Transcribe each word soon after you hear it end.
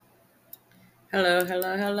Hello,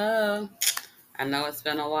 hello, hello. I know it's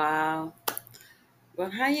been a while,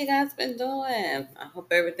 but how you guys been doing? I hope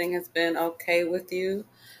everything has been okay with you.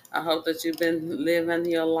 I hope that you've been living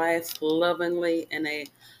your life lovingly in a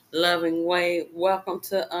loving way. Welcome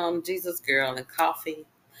to Jesus Girl and Coffee,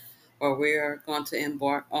 where we are going to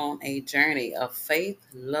embark on a journey of faith,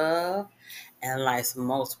 love, and life's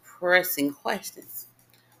most pressing questions.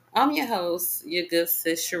 I'm your host, your good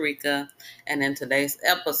sis Sharika, and in today's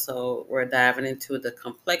episode, we're diving into the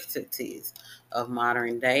complexities of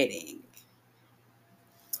modern dating.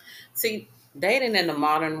 See, dating in the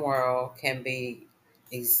modern world can be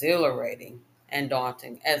exhilarating and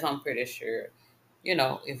daunting, as I'm pretty sure.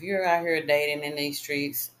 If you're out here dating in these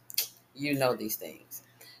streets, you know these things.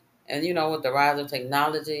 And with the rise of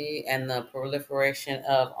technology and the proliferation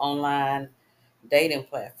of online dating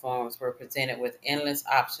platforms, we're presented with endless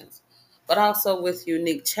options, but also with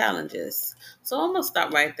unique challenges. So I'm gonna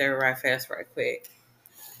stop right there, right fast, right quick.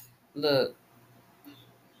 Look,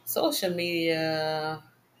 social media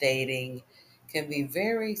dating can be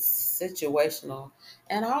very situational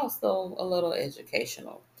and also a little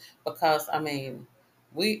educational because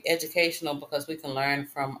we educational because we can learn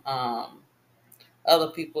from other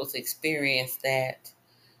people's experience that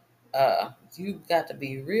you got to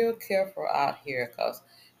be real careful out here because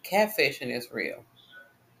catfishing is real.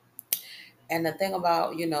 And the thing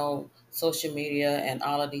about, social media and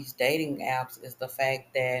all of these dating apps is the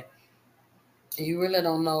fact that you really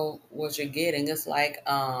don't know what you're getting. It's like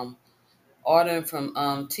ordering from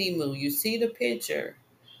Temu. You see the picture,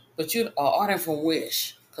 but you are ordering from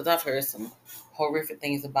Wish. Because I've heard some horrific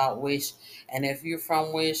things about Wish. And if you're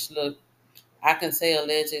from Wish, look, I can say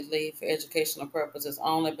allegedly for educational purposes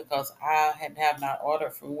only because I have not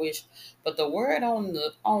ordered from Wish. But the word on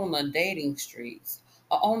the dating streets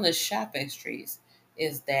or on the shopping streets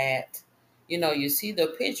is that you see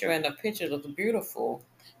the picture and the picture looks beautiful,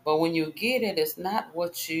 but when you get it, it's not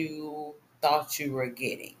what you thought you were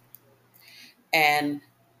getting. And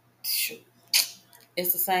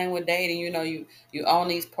it's the same with dating. You own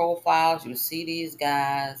these profiles, you see these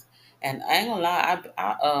guys, and I ain't gonna lie.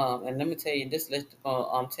 And let me tell you this. Let's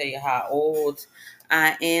tell you how old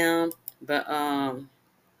I am. But I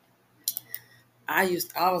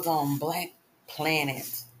was on Black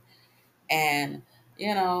Planet, and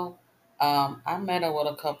you know, I met up with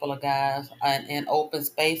a couple of guys in open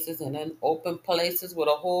spaces and in open places with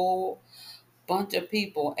a whole bunch of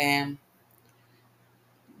people, and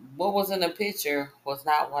what was in the picture was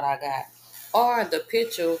not what I got. Or the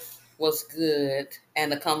picture was good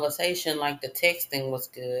and the conversation, like the texting, was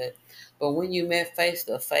good. But when you met face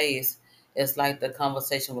to face, it's like the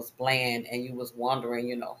conversation was bland and you was wondering,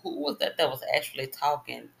 who was that was actually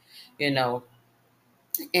talking, you know,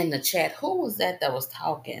 in the chat. Who was that was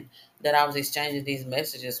talking that I was exchanging these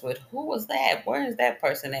messages with? Who was that? Where is that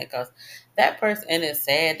person at? Because that person, and it's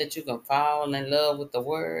sad that you can fall in love with the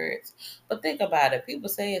words. But think about it. People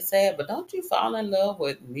say it's sad, but don't you fall in love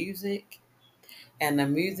with music? And the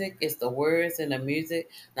music is the words in the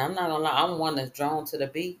music. Now, I'm not gonna lie, I'm one that's drawn to the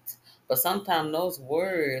beats, but sometimes those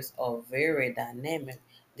words are very dynamic.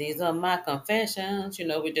 These are my confessions.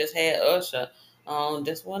 We just had Usher.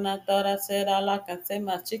 Just when I thought I said all I can say,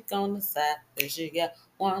 my chick on the side, that she got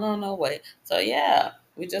one on the way. So yeah,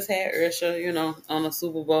 we just had Usher, on the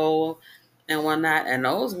Super Bowl and whatnot. And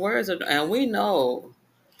those words are, and we know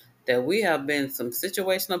that we have been some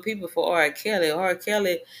situational people for R. Kelly. R.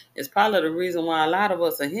 Kelly is probably the reason why a lot of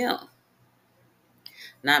us are him.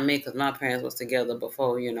 Not me, because my parents was together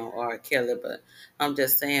before, R. Kelly, but I'm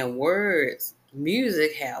just saying words,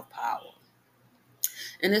 music have power.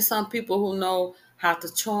 And there's some people who know how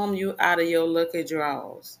to charm you out of your lucky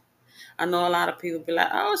draws. I know a lot of people be like,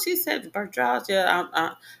 "Oh, she said draws."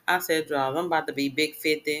 Yeah, I said draws. I'm about to be big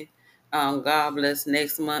 50. God bless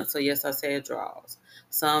next month. So yes, I said draws.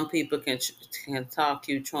 Some people can talk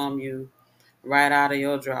you, charm you right out of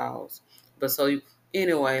your drawers. But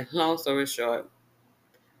anyway, long story short,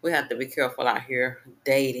 we have to be careful out here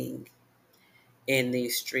dating in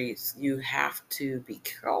these streets. You have to be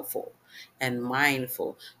careful and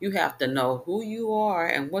mindful. You have to know who you are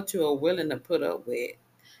and what you are willing to put up with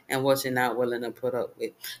and what you're not willing to put up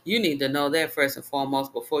with. You need to know that first and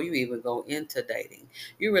foremost before you even go into dating.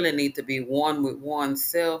 You really need to be one with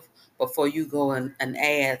oneself before you go and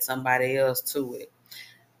add somebody else to it.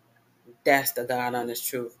 That's the God honest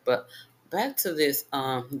truth. But back to these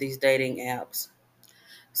dating apps.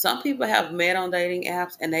 Some people have met on dating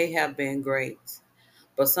apps and they have been great.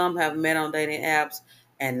 But some have met on dating apps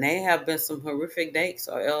and they have been some horrific dates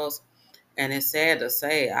or else. And it's sad to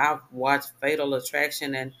say, I've watched Fatal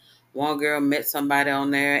Attraction and one girl met somebody on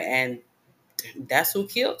there and that's who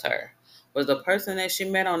killed her. was the person that she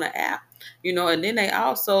met on the app. And then they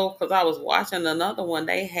also, because I was watching another one,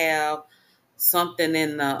 they have something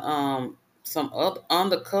in the some other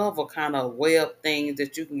undercover kind of web things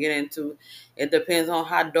that you can get into. It depends on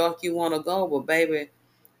how dark you want to go, but baby,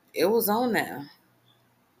 it was on there.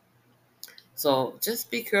 So just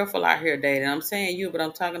be careful out here dating. I'm saying you, but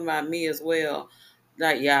I'm talking about me as well.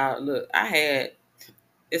 Like y'all, look, I had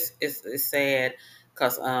it's sad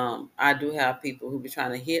because I do have people who be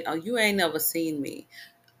trying to hit. Oh, you ain't never seen me.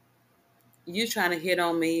 You trying to hit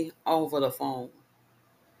on me over the phone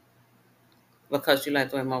because you like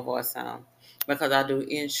the way my voice sound. Because I do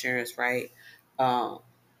insurance, right? Um,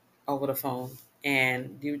 over the phone,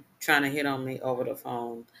 and you trying to hit on me over the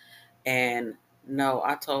phone. And no,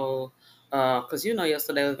 I told, because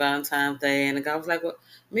yesterday was Valentine's Day, and the guy was like, "Well,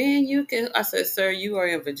 me and you can." I said, "Sir, you are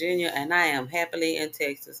in Virginia, and I am happily in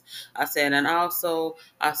Texas." I said, and also,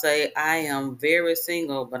 I say, I am very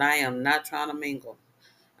single, but I am not trying to mingle.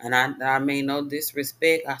 And I mean no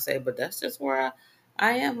disrespect. I say, but that's just where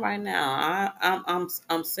I am right now.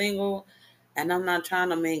 I'm single, and I'm not trying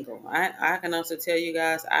to mingle. I can also tell you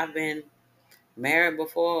guys, I've been married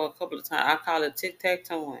before a couple of times. I call it tic tac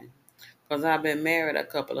toeing because I've been married a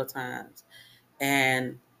couple of times.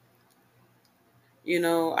 And,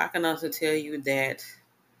 I can also tell you that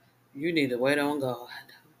you need to wait on God.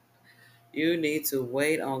 You need to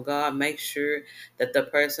wait on God. Make sure that the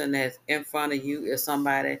person that's in front of you is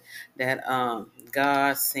somebody that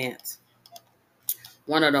God sent.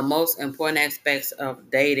 One of the most important aspects of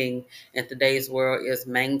dating in today's world is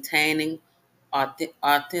maintaining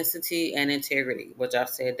authenticity and integrity, which I've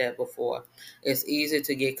said that before. It's easy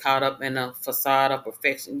to get caught up in a facade of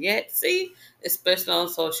perfection. Yet, see, especially on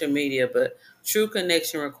social media, but true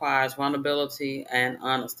connection requires vulnerability and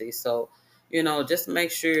honesty. So, just make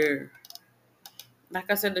sure, like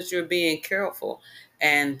I said, that you're being careful.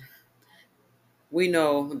 And we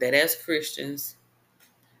know that as Christians,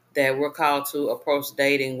 that we're called to approach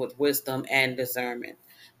dating with wisdom and discernment.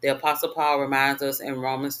 The Apostle Paul reminds us in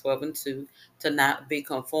Romans 12 and 2 to not be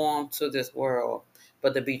conformed to this world,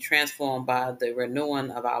 but to be transformed by the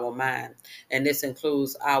renewing of our mind. And this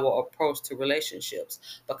includes our approach to relationships,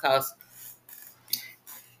 because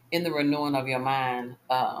in the renewing of your mind,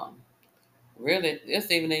 really,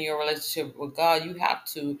 it's even in your relationship with God, you have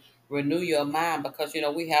to renew your mind, because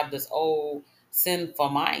we have this old sinful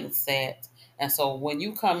mindset. And so when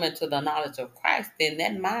you come into the knowledge of Christ, then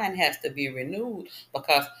that mind has to be renewed,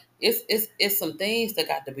 because it's some things that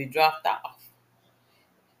got to be dropped off.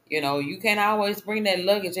 You can't always bring that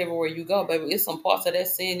luggage everywhere you go, baby. It's some parts of that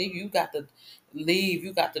sin you got to leave.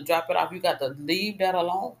 You got to drop it off. You got to leave that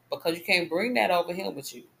alone, because you can't bring that over here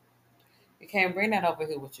with you. You can't bring that over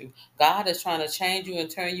here with you. God is trying to change you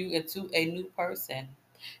and turn you into a new person.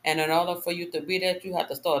 And in order for you to be that, you have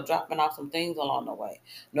to start dropping off some things along the way.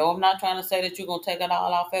 No, I'm not trying to say that you're going to take it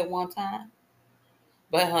all off at one time.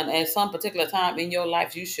 But honey, at some particular time in your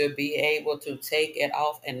life, you should be able to take it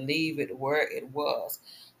off and leave it where it was.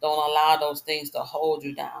 Don't allow those things to hold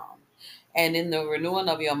you down. And in the renewing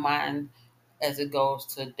of your mind as it goes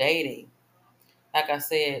to dating, like I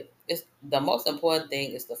said, it's the most important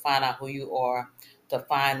thing is to find out who you are, to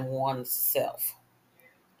find oneself.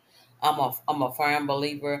 I'm a firm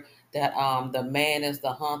believer that the man is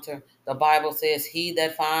the hunter. The Bible says, "He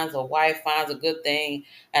that finds a wife finds a good thing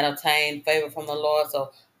and obtain favor from the Lord."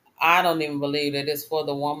 So I don't even believe that it's for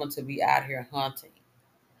the woman to be out here hunting,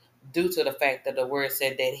 due to the fact that the word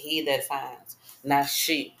said that he that finds, not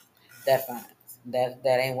she that finds. That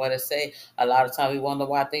ain't what it say. A lot of times we wonder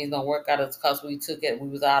why things don't work out. It's because we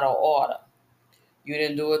was out of order. You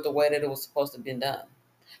didn't do it the way that it was supposed to be done.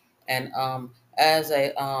 And as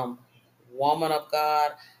a woman of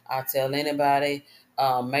God, I tell anybody,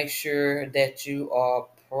 make sure that you are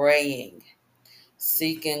praying,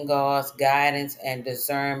 seeking God's guidance and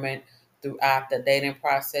discernment throughout the dating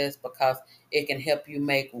process, because it can help you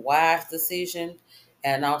make wise decisions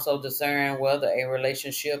and also discern whether a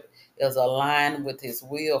relationship is aligned with His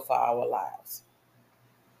will for our lives.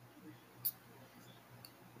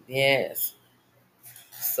 Yes.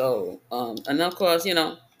 So, and of course, we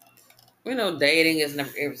know dating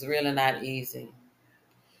is really not easy.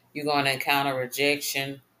 You're going to encounter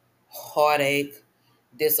rejection, heartache,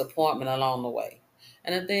 disappointment along the way.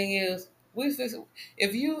 And the thing is,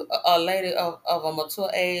 if you a lady of a mature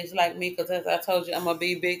age like me, because as I told you, I'm going to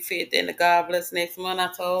be big 50 in the God bless next month.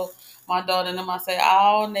 I told my daughter and them, I say,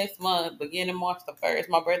 all next month, beginning March the 1st,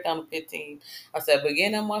 my birthday on the 15th. I said,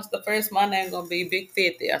 beginning March the 1st, my name going to be Big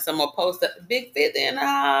 50. I said, I'm going to post a Big 50 in the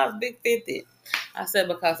house, Big 50. I said,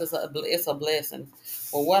 because it's a blessing.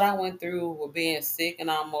 Well, what I went through with being sick and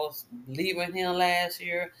almost leaving him last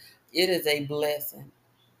year, It is a blessing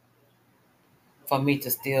for me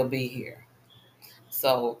to still be here.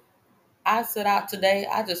 So I set out today.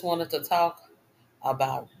 I just wanted to talk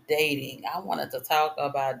about dating. I wanted to talk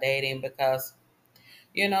about dating because,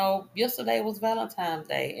 yesterday was Valentine's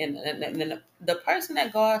Day, and the person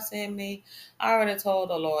that God sent me, I already told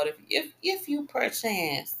the Lord, if you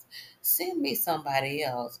perchance send me somebody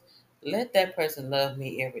else, let that person love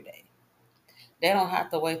me every day. They don't have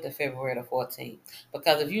to wait till February the 14th.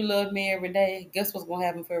 Because if you love me every day, guess what's gonna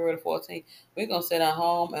happen February the 14th? We're gonna sit at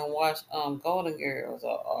home and watch Golden Girls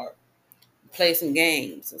or play some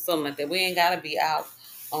games or something like that. We ain't gotta be out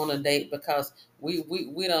on a date because we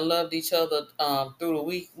done loved each other through the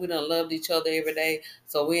week. We done loved each other every day.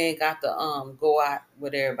 So we ain't got to go out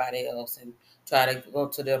with everybody else and try to go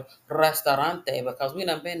to the restaurante because we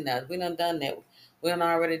done been there. We done done that. We done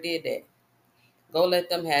already did that. Go let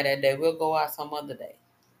them have that day. We'll go out some other day.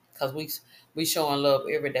 Cause we showing love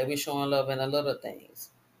every day. We showing love in the little things.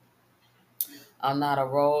 I'm not a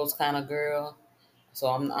rose kind of girl. So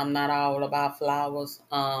I'm not all about flowers.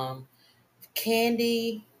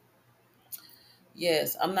 Candy,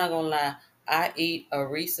 yes, I'm not gonna lie. I eat a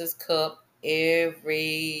Reese's cup every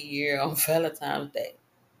year on Valentine's Day.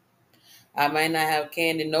 I may not have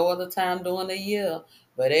candy no other time during the year,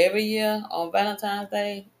 but every year on Valentine's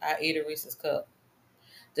Day, I eat a Reese's cup.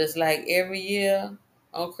 Just like every year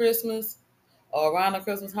on Christmas or around the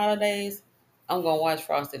Christmas holidays, I'm gonna watch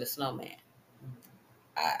Frosty the Snowman.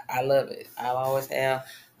 I love it. I always have.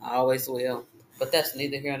 I always will. But that's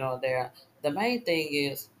neither here nor there. The main thing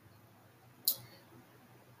is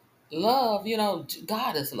love.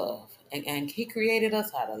 God is love, and He created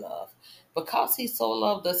us out of love. Because He so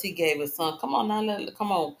loved us, He gave His Son. Come on now,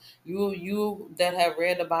 come on. You that have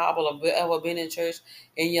read the Bible or ever been in church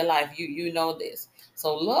in your life, you know this.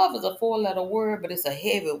 So love is a four-letter word, but it's a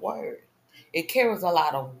heavy word. It carries a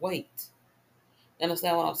lot of weight. You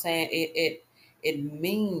understand what I'm saying? It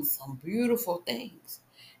means some beautiful things.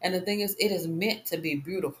 And the thing is, it is meant to be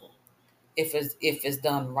beautiful if it's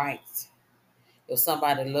done right. If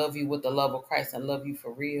somebody love you with the love of Christ and love you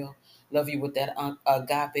for real, love you with that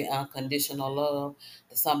agape unconditional love,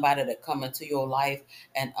 to somebody that come into your life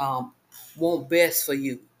and want best for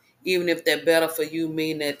you, even if they're better for you,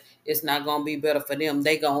 mean that it's not gonna be better for them.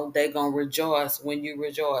 They gonna rejoice when you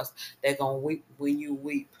rejoice. They gonna weep when you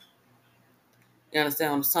weep. You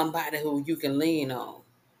understand? Somebody who you can lean on.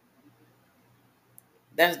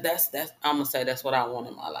 That's I'm gonna say that's what I want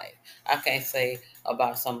in my life. I can't say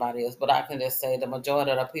about somebody else, but I can just say the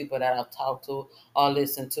majority of the people that I've talked to or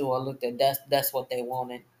listened to or looked at, that's what they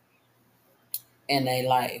wanted in their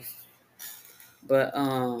life. But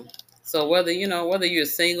so whether you're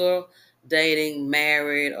single, dating,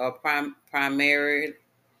 married, or primary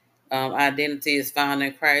identity is found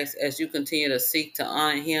in Christ. As you continue to seek to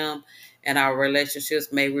honor Him in our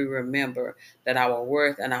relationships, may we remember that our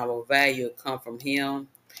worth and our value come from Him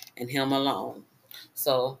and Him alone.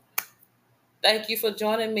 So, thank you for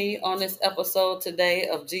joining me on this episode today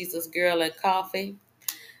of Jesus Girl and Coffee.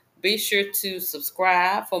 Be sure to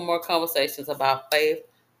subscribe for more conversations about faith,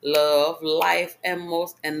 love, life, and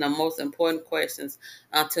the most important questions.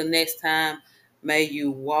 Until next time, may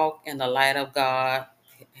you walk in the light of God,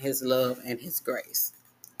 His love, and His grace.